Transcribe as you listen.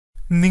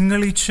നിങ്ങൾ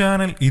ഈ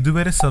ചാനൽ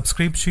ഇതുവരെ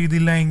സബ്സ്ക്രൈബ്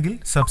ചെയ്തില്ല എങ്കിൽ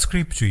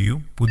സബ്സ്ക്രൈബ് ചെയ്യൂ.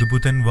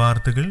 പുതുപുത്തൻ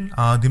വാർത്തകൾ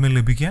ആദ്യമേ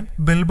ലഭിക്കാൻ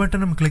ബെൽ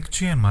ബട്ടണും ക്ലിക്ക്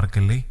ചെയ്യാൻ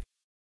മറക്കല്ലേ.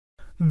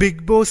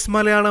 ബിഗ് ബോസ്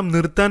മലയാളം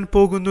നിർത്താൻ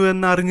പോകുന്നു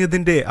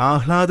എന്നറിഞ്ഞതിന്റെ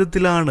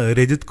ആഹ്ലാദത്തിലാണ്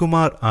രജിത്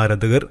കുമാർ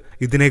ആരാധകർ.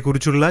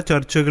 ഇതിനെക്കുറിച്ചുള്ള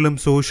ചർച്ചകളും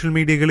സോഷ്യൽ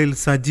മീഡിയകളിൽ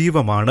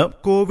സജീവമാണ്.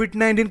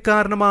 കോവിഡ്-19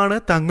 കാരണമാണ്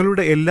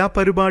തങ്ങളുടെ എല്ലാ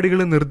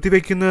പരിപാടികളും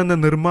നിർത്തിവെക്കുന്നുവെന്ന്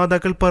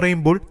നിർമ്മാതാക്കൾ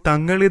പറയുമ്പോൾ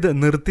തങ്ങളിത്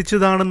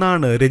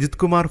നിർത്തിച്ചതാണെന്നാണ് രജിത്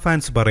കുമാർ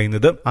ഫാൻസ്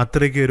പറയുന്നത്.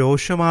 അത്രയ്ക്ക്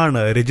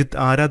രോഷമാണ് രജിത്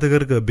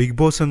ആരാധകർക്ക് ബിഗ്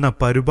ബോസ് എന്ന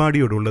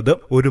പരിപാടിയോടുള്ളത്.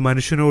 ഒരു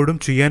മനുഷ്യനോടും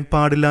ചെയ്യാൻ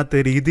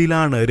പാടില്ലാത്ത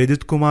രീതിയിലാണ്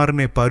രജിത്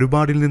കുമാറിനെ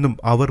പരിപാടിയിൽ നിന്നും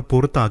അവർ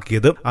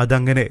പുറത്താക്കിയത്.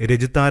 അതങ്ങനെ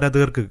രജിത്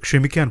ആരാധകർക്ക്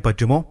ക്ഷമിക്കാൻ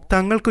പറ്റുമോ?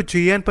 തങ്ങൾക്ക്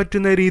ചെയ്യാൻ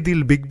പറ്റുന്ന രീതിയിൽ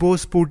ബിഗ്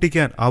ബോസ്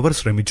പൂട്ടിക്കാൻ അവർ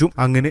ശ്രമിച്ചു.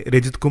 അങ്ങനെ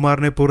രജിത്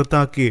കുമാറിനെ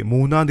പുറത്താക്കി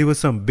 3-ാം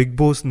ദിവസം ബിഗ്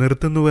ബോസ്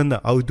നിർത്തുന്നുവെന്ന്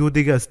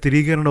ഔദ്യോഗിക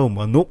സ്ഥിരീകരണവും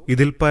വന്നു.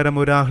 ഇതിൽ പരം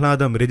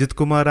ഒരാഹ്ലാദം രജിത്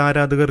കുമാർ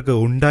ആരാധകർക്ക്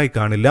ഉണ്ടായി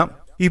കാണില്ല.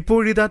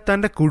 ഇപ്പോഴിതാ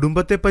തന്റെ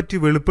കുടുംബത്തെപ്പറ്റി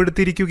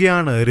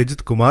വെളിപ്പെടുത്തിയിരിക്കുകയാണ്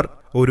രജിത് കുമാർ.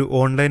 ഒരു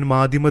ഓൺലൈൻ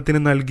മാധ്യമത്തിന്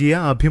നൽകിയ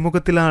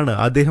അഭിമുഖത്തിലാണ്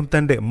അദ്ദേഹം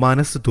തന്റെ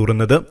മനസ്സ്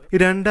തുറന്നത്.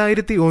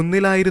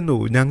 2001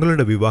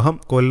 ഞങ്ങളുടെ വിവാഹം.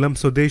 കൊല്ലം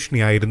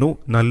സ്വദേശിനിയായിരുന്നു.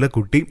 നല്ല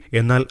കുട്ടി.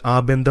 എന്നാൽ ആ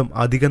ബന്ധം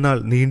അധികനാൾ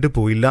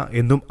നീണ്ടുപോയില്ല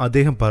എന്നും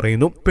അദ്ദേഹം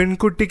പറയുന്നു.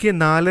 പെൺകുട്ടിക്ക്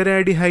 4.5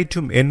 അടി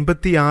ഹൈറ്റും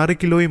 86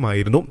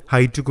 കിലോയുമായിരുന്നു.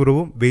 ഹൈറ്റ്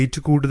കുറവും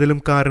വെയിറ്റ് കൂടുതലും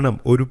കാരണം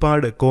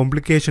ഒരുപാട്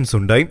കോംപ്ലിക്കേഷൻസ്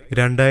ഉണ്ടായി.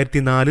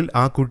 2004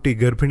 ആ കുട്ടി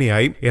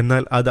ഗർഭിണിയായി.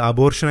 എന്നാൽ അത്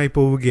അബോർഷനായി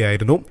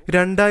പോവുകയായിരുന്നു.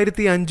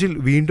 2005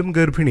 വീണ്ടും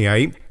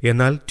ഗർഭിണിയായി.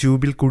 എന്നാൽ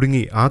ട്യൂബിൽ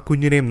കുടുങ്ങി ആ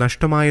കുഞ്ഞിനെയും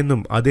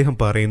നഷ്ടമായെന്നും അദ്ദേഹം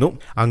പറയുന്നു.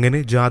 അങ്ങനെ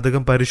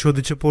ജാതകം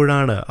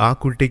പരിശോധിച്ചപ്പോഴാണ് ആ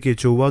കുട്ടിക്ക്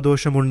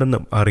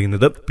ചൊവ്വാദോഷമുണ്ടെന്നും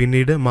അറിയുന്നത്.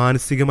 പിന്നീട്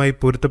മാനസികമായി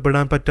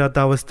പൊരുത്തപ്പെടാൻ പറ്റാത്ത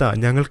അവസ്ഥ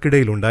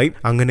ഞങ്ങൾക്കിടയിലുണ്ടായി.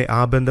 അങ്ങനെ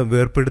ആ ബന്ധം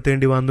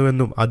വേർപ്പെടുത്തേണ്ടി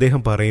വന്നുവെന്നും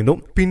അദ്ദേഹം പറയുന്നു.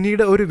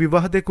 പിന്നീട് ഒരു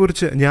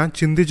വിവാഹത്തെക്കുറിച്ച് ഞാൻ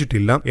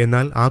ചിന്തിച്ചിട്ടില്ല.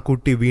 എന്നാൽ ആ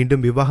കുട്ടി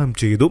വീണ്ടും വിവാഹം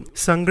ചെയ്തു.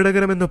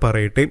 സങ്കടകരമെന്ന്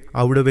പറയട്ടെ,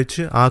 അവിടെ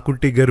വെച്ച് ആ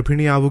കുട്ടി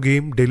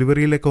ഗർഭിണിയാവുകയും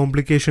ഡെലിവറിയിലെ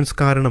കോംപ്ലിക്കേഷൻസ്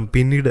കാരണം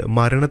പിന്നീട്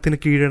മരണത്തിന്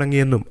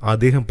കീഴടങ്ങിയെന്നും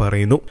അദ്ദേഹം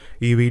പറയുന്നു.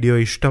 ഈ വീഡിയോ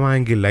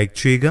ഇഷ്ടമായെങ്കിൽ ലൈക്ക്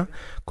ചെയ്യുക.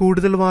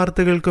 കൂടുതൽ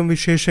വാർത്തകൾക്കും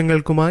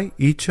വിശേഷങ്ങൾക്കുമായി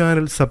ഈ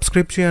ചാനൽ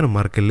സബ്സ്ക്രൈബ് ചെയ്യാനും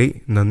മറക്കല്ലേ.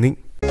 നന്ദി.